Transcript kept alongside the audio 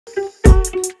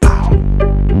What's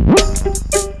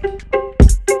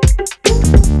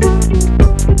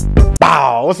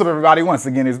up, everybody? Once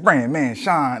again, it's BrandMan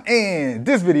Sean, and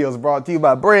this video is brought to you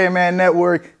by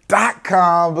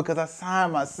BrandManNetwork.com because I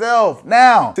signed myself.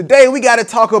 Now, today we got to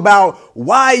talk about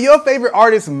why your favorite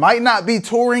artist might not be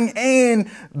touring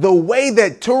and the way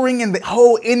that touring and the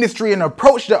whole industry and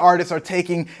approach that artists are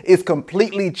taking is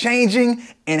completely changing,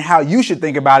 and how you should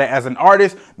think about it as an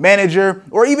artist, manager,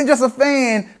 or even just a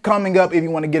fan coming up if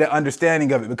you want to get an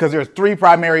understanding of it, because there's three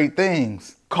primary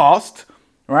things: cost,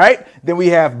 right? Then we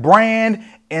have brand,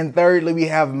 and thirdly, we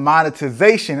have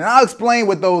monetization. And I'll explain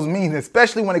what those mean,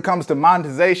 especially when it comes to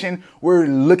monetization. We're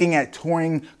looking at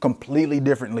touring completely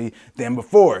differently than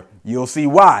before. You'll see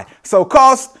why. So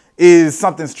cost is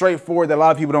something straightforward that a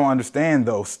lot of people don't understand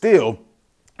though still.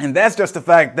 And that's just the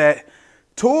fact that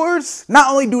tours, not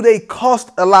only do they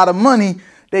cost a lot of money,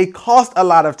 they cost a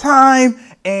lot of time,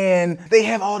 and they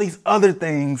have all these other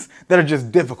things that are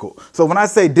just difficult. So when I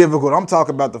say difficult, I'm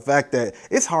talking about the fact that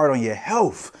it's hard on your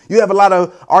health. You have a lot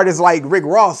of artists like Rick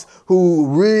Ross who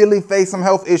really face some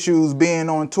health issues being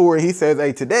on tour. He says,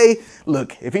 hey, today,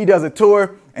 look, if he does a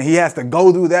tour and he has to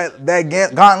go through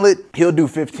that gauntlet, he'll do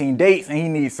 15 dates and he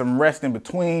needs some rest in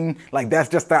between. Like, that's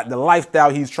just not the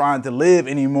lifestyle he's trying to live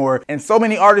anymore. And so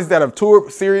many artists that have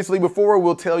toured seriously before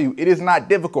will tell you it is not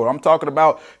difficult. I'm talking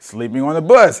about sleeping on the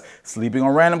bus, sleeping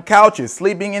on random couches,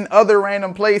 sleeping in other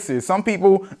random places. Some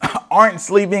people aren't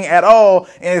sleeping at all,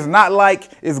 and it's not like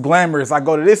it's glamorous. I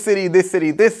go to this city, this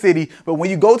city, this city. But when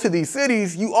you go to these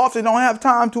cities, you often don't have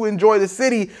time to enjoy the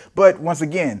city. But once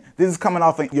again, this is coming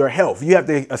off of your health. You have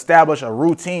to establish a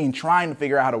routine, trying to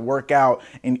figure out how to work out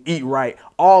and eat right.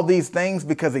 All these things,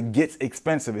 because it gets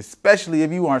expensive, especially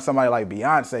if you aren't somebody like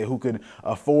Beyonce who could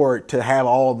afford to have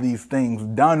all these things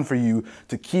done for you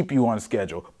to keep you on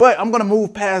schedule. But I'm going to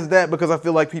move past that because I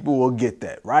feel like people will get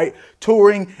that, right?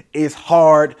 Touring is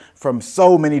hard from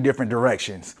so many different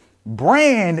directions.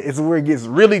 Brand is where it gets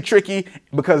really tricky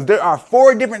because there are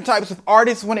 4 different types of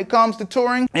artists when it comes to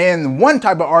touring. And one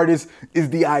type of artist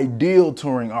is the ideal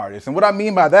touring artist. And what I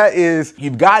mean by that is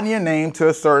you've gotten your name to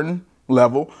a certain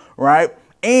level, right?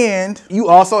 And you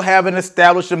also have an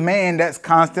established demand that's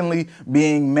constantly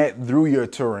being met through your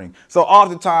touring. So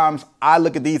oftentimes I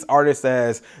look at these artists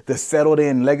as the settled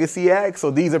in legacy acts.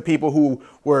 So these are people who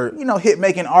were, hit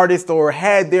making artists or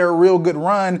had their real good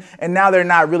run, and now they're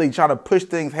not really trying to push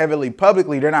things heavily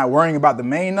publicly. They're not worrying about the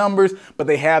main numbers, but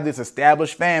they have this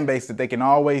established fan base that they can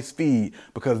always feed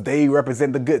because they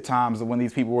represent the good times of when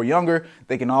these people were younger.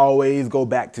 They can always go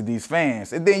back to these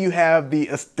fans. And then you have the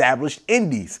established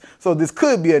indies. So this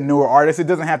could be a newer artist. It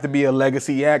doesn't have to be a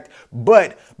legacy act,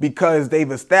 but because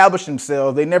they've established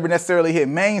themselves, they never necessarily hit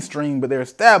mainstream, but they're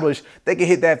established, they can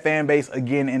hit that fan base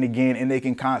again and again, and they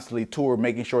can constantly tour,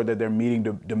 making sure that they're meeting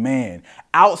the demand.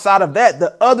 Outside of that,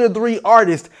 the other 3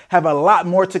 artists have a lot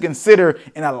more to consider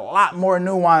and a lot more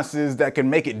nuances that can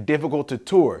make it difficult to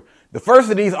tour. The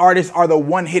first of these artists are the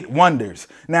one-hit wonders.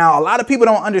 Now, a lot of people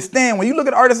don't understand when you look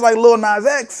at artists like Lil Nas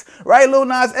X, right? Lil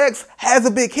Nas X has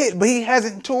a big hit, but he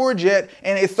hasn't toured yet.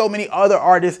 And it's so many other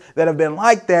artists that have been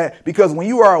like that, because when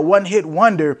you are a one-hit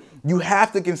wonder, you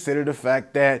have to consider the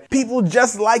fact that people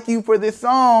just like you for this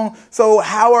song. So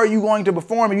how are you going to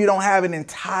perform if you don't have an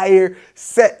entire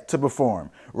set to perform,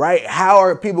 right? How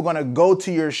are people going to go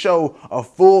to your show, a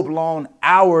full-blown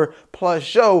hour-plus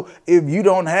show, if you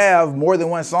don't have more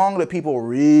than one song that people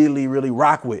really, really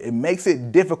rock with? It makes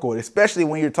it difficult, especially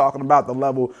when you're talking about the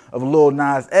level of Lil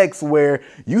Nas X, where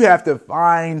you have to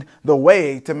find the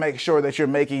way to make sure that you're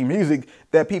making music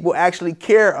that people actually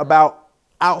care about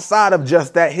outside of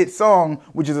just that hit song,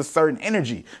 which is a certain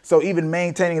energy. So even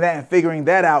maintaining that and figuring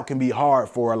that out can be hard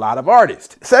for a lot of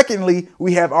artists. Secondly,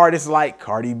 we have artists like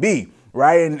Cardi B,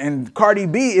 right? And Cardi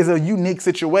B is a unique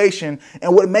situation.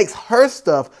 And what makes her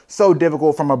stuff so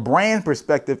difficult from a brand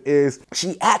perspective is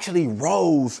she actually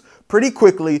rose pretty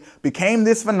quickly, became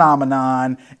this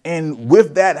phenomenon. And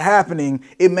with that happening,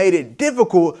 it made it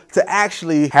difficult to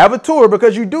actually have a tour,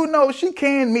 because you do know she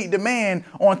can meet demand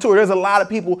on tour. There's a lot of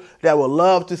people that would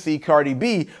love to see Cardi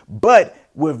B. But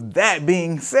with that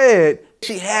being said,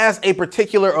 she has a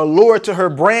particular allure to her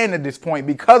brand at this point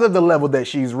because of the level that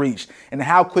she's reached and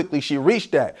how quickly she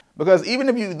reached that. Because even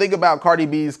if you think about Cardi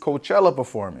B's Coachella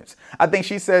performance, I think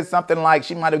she said something like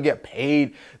she might have get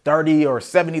paid $30,000 or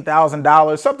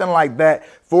 $70,000, something like that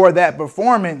for that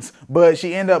performance, but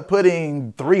she ended up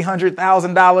putting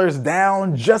 $300,000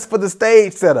 down just for the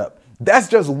stage setup. That's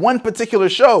just one particular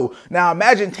show. Now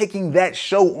imagine taking that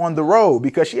show on the road,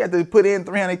 because she had to put in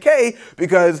 300K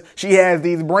because she has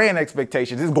these brand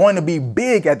expectations. It's going to be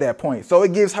big at that point. So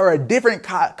it gives her a different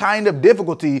kind of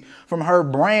difficulty from her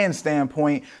brand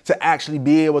standpoint to actually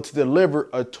be able to deliver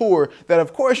a tour that,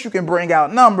 of course, you can bring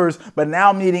out numbers, but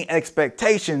now meeting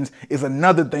expectations is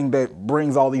another thing that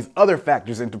brings all these other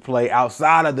factors into play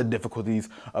outside of the difficulties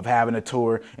of having a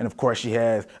tour. And of course, she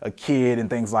has a kid and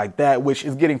things like that, which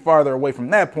is getting farther away from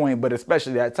that point, but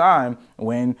especially that time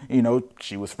when, you know,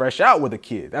 she was fresh out with a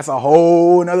kid. That's a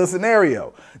whole nother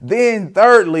scenario. Then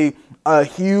thirdly, a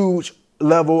huge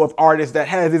level of artist that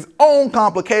has its own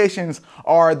complications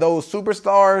are those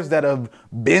superstars that have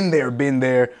been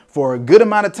there for a good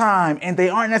amount of time, and they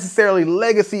aren't necessarily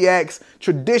legacy acts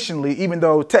traditionally, even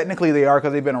though technically they are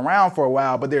because they've been around for a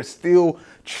while, but they're still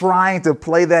trying to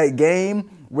play that game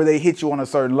where they hit you on a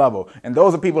certain level. And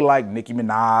those are people like Nicki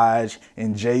Minaj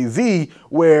and Jay-Z,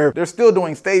 where they're still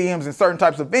doing stadiums and certain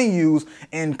types of venues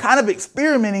and kind of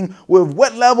experimenting with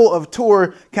what level of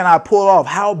tour can I pull off?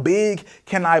 How big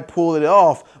can I pull it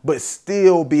off, but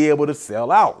still be able to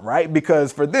sell out, right?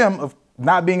 Because for them, of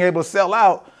not being able to sell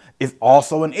out is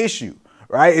also an issue,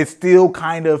 right? It's still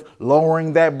kind of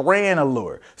lowering that brand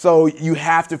allure. So you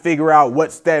have to figure out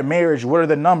what's that marriage, what are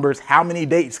the numbers, how many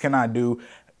dates can I do?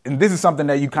 And this is something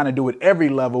that you kind of do at every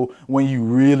level when you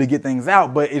really get things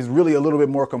out, but it's really a little bit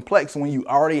more complex when you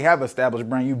already have established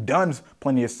brand. You've done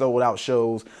plenty of sold out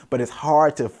shows, but it's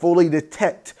hard to fully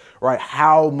detect, right,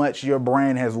 how much your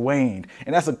brand has waned.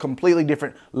 And that's a completely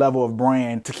different level of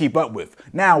brand to keep up with.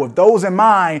 Now, with those in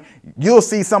mind, you'll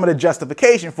see some of the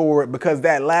justification for it, because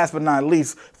that last but not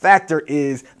least factor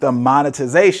is the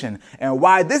monetization. And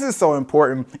why this is so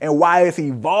important and why it's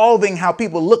evolving how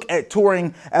people look at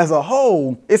touring as a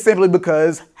whole is simply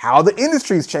because how the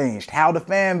industry's changed, how the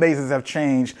fan bases have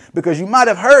changed. Because you might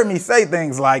have heard me say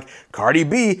things like Cardi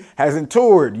B hasn't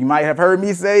toured. You might have heard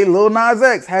me say Lil Nas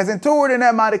X hasn't toured, and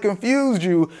that might have confused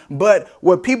you. But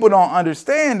what people don't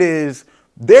understand is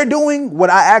they're doing what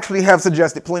I actually have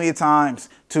suggested plenty of times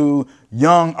to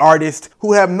young artists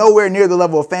who have nowhere near the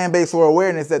level of fan base or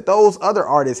awareness that those other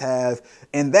artists have.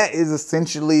 And that is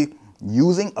essentially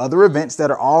using other events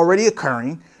that are already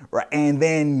occurring, right, and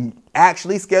then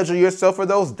actually schedule yourself for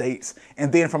those dates.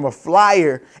 And then from a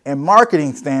flyer and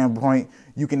marketing standpoint,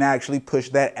 you can actually push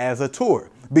that as a tour.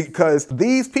 Because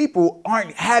these people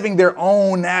aren't having their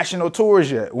own national tours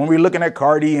yet. When we're looking at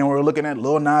Cardi and we're looking at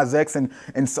Lil Nas X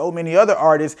and so many other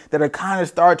artists that are kind of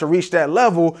start to reach that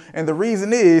level. And the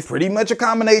reason is pretty much a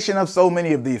combination of so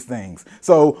many of these things.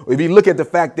 So if you look at the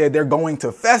fact that they're going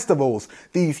to festivals,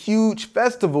 these huge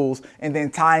festivals, and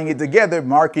then tying it together,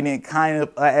 marketing it kind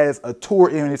of as a tour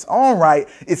in its own right,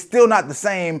 it's still not the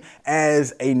same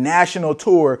as a national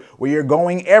tour where you're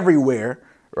going everywhere.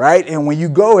 Right? And when you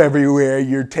go everywhere,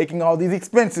 you're taking all these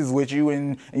expenses with you,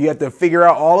 and you have to figure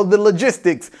out all of the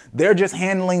logistics. They're just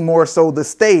handling more so the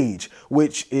stage,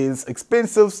 which is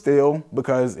expensive still,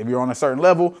 because if you're on a certain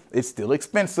level, it's still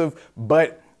expensive,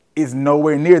 but it's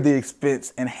nowhere near the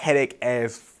expense and headache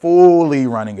as fully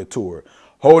running a tour.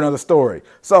 Whole nother story.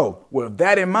 So with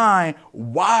that in mind,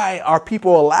 why are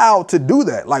people allowed to do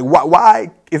that? Like,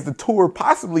 why is the tour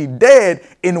possibly dead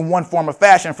in one form of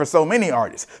fashion for so many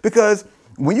artists? Because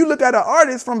when you look at an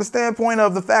artist from the standpoint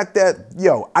of the fact that,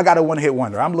 yo, I got a one-hit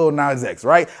wonder, I'm Lil Nas X,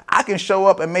 right? I can show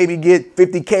up and maybe get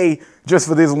 50K just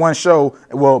for this one show.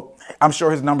 Well, I'm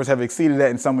sure his numbers have exceeded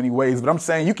that in so many ways, but I'm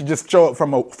saying you can just show up for a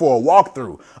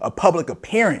walkthrough, a public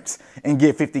appearance, and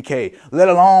get 50K, let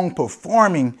alone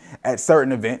performing at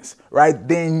certain events, right?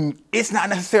 Then it's not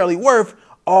necessarily worth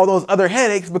all those other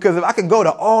headaches, because if I can go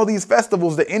to all these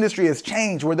festivals, the industry has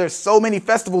changed where there's so many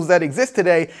festivals that exist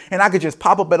today, and I could just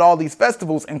pop up at all these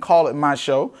festivals and call it my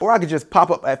show, or I could just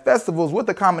pop up at festivals with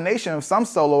a combination of some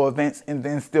solo events and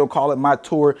then still call it my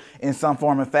tour in some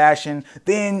form of fashion.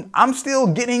 Then I'm still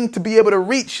getting to be able to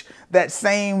reach that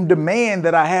same demand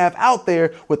that I have out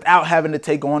there without having to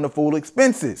take on the full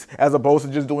expenses, as opposed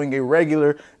to just doing a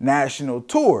regular national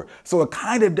tour. So it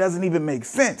kind of doesn't even make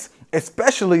sense,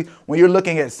 especially when you're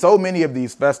looking at so many of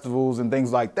these festivals and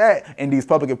things like that and these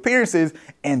public appearances,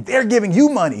 and they're giving you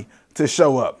money to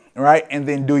show up, right, and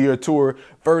then do your tour,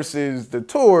 versus the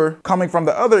tour coming from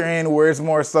the other end where it's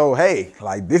more so, hey,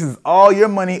 like, this is all your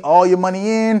money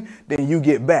in, then you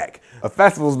get back. A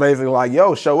festival's basically like,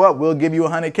 yo, show up, we'll give you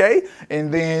 100K,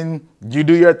 and then you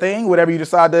do your thing, whatever you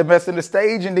decide to invest in the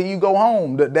stage, and then you go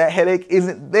home. That headache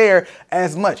isn't there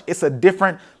as much. It's a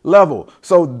different level.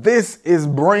 So this is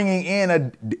bringing in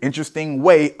an interesting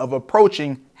way of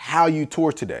approaching how you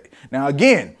tour today. Now,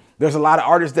 again, There's a lot of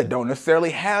artists that don't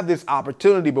necessarily have this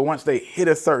opportunity, but once they hit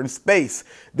a certain space,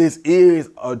 this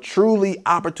is a truly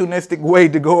opportunistic way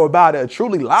to go about it, a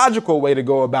truly logical way to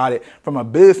go about it from a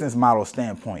business model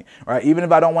standpoint, right? Even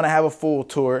if I don't want to have a full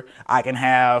tour, I can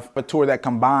have a tour that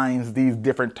combines these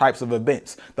different types of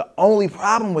events. The only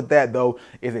problem with that, though,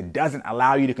 is it doesn't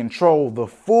allow you to control the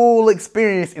full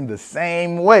experience in the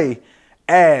same way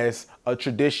as a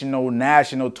traditional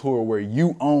national tour where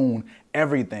you own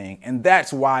everything. And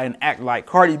that's why an act like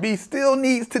Cardi B still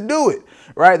needs to do it,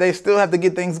 right? They still have to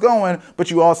get things going, but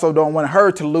you also don't want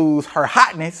her to lose her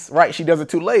hotness, right? She does it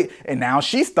too late. And now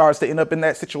she starts to end up in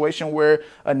that situation where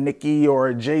a Nicki or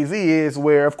a Jay-Z is,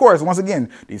 where, of course, once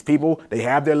again, these people, they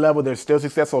have their level, they're still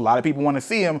successful. A lot of people want to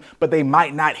see them, but they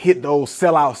might not hit those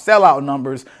sellout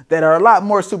numbers that are a lot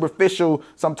more superficial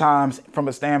sometimes from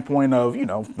a standpoint of, you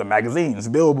know, the magazines,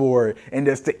 Billboard, and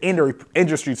just the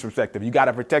industry's perspective. You got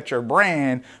to protect your brand,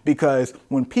 because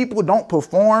when people don't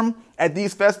perform at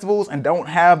these festivals and don't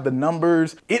have the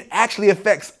numbers, it actually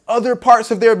affects other parts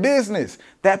of their business.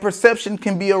 That perception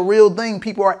can be a real thing.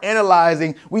 People are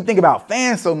analyzing. We think about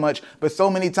fans so much, but so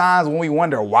many times when we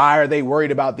wonder why are they worried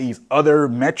about these other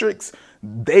metrics,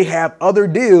 they have other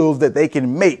deals that they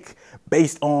can make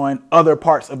based on other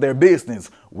parts of their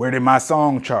business. Where did my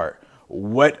song chart?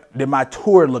 What did my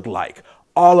tour look like?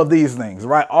 All of these things,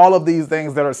 right? All of these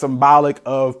things that are symbolic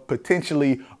of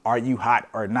potentially, are you hot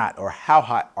or not? Or how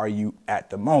hot are you at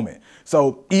the moment?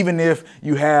 So even if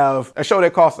you have a show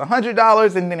that costs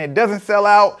 $100 and then it doesn't sell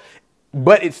out,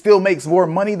 but it still makes more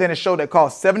money than a show that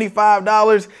costs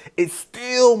 $75, it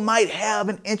still might have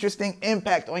an interesting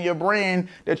impact on your brand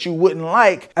that you wouldn't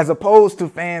like, as opposed to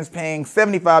fans paying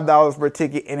 $75 for a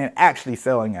ticket and it actually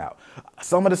selling out.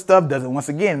 Some of the stuff doesn't, once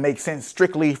again, make sense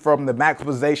strictly from the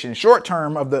maximization short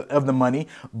term of the money,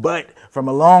 but from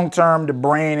a long term, the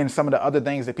brand and some of the other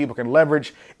things that people can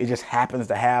leverage, it just happens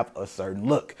to have a certain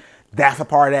look. That's a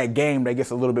part of that game that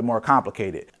gets a little bit more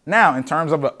complicated. Now, in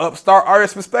terms of an upstart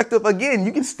artist perspective, again,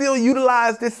 you can still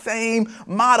utilize this same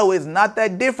model. It's not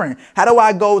that different. How do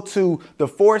I go to the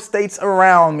 4 states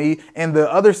around me and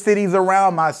the other cities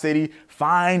around my city,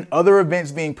 find other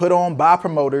events being put on by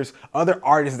promoters, other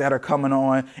artists that are coming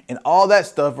on and all that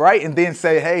stuff, right? And then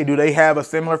say, hey, do they have a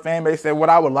similar fan base than what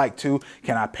I would like to?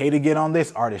 Can I pay to get on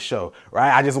this artist show,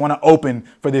 right? I just want to open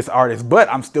for this artist, but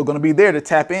I'm still going to be there to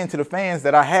tap into the fans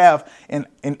that I have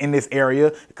in this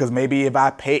area, because maybe if I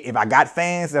got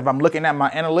fans, if I'm looking at my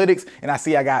analytics and I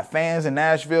see I got fans in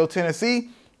Nashville, Tennessee,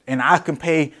 and I can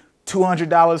pay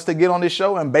 $200 to get on this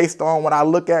show, and based on what I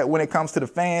look at when it comes to the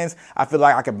fans, I feel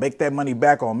like I can make that money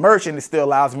back on merch, and it still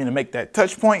allows me to make that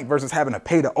touch point versus having to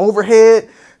pay the overhead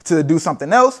to do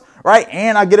something else, right?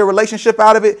 And I get a relationship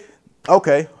out of it.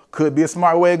 Okay, could be a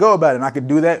smart way to go about it. And I could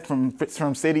do that from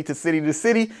city to city to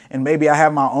city, and maybe I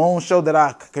have my own show that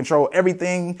I control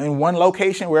everything in one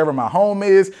location, wherever my home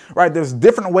is, right? There's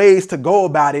different ways to go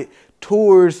about it.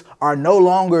 Tours are no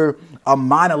longer a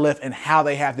monolith in how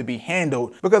they have to be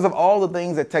handled because of all the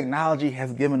things that technology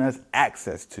has given us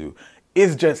access to.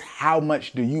 It's just how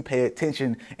much do you pay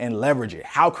attention and leverage it?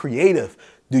 How creative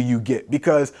do you get?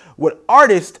 Because what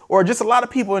artists, or just a lot of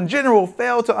people in general,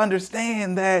 fail to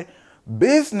understand that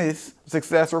business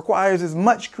success requires as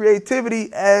much creativity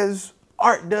as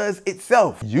art does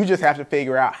itself. You just have to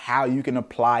figure out how you can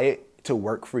apply it to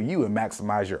work for you and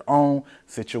maximize your own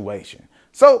situation.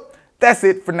 So that's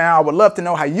it for now. I would love to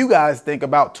know how you guys think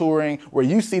about touring, where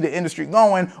you see the industry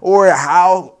going, or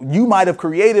how you might have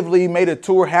creatively made a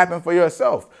tour happen for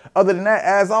yourself. Other than that,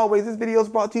 as always, this video is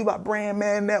brought to you by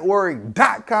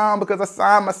BrandManNetwork.com, because I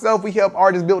signed myself. We help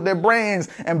artists build their brands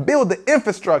and build the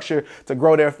infrastructure to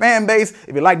grow their fan base.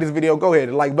 If you like this video, go ahead,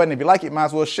 hit the like button. If you like it, might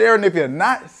as well share. And if you're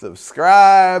not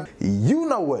subscribed, you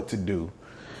know what to do.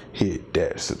 Hit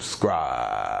that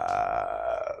subscribe.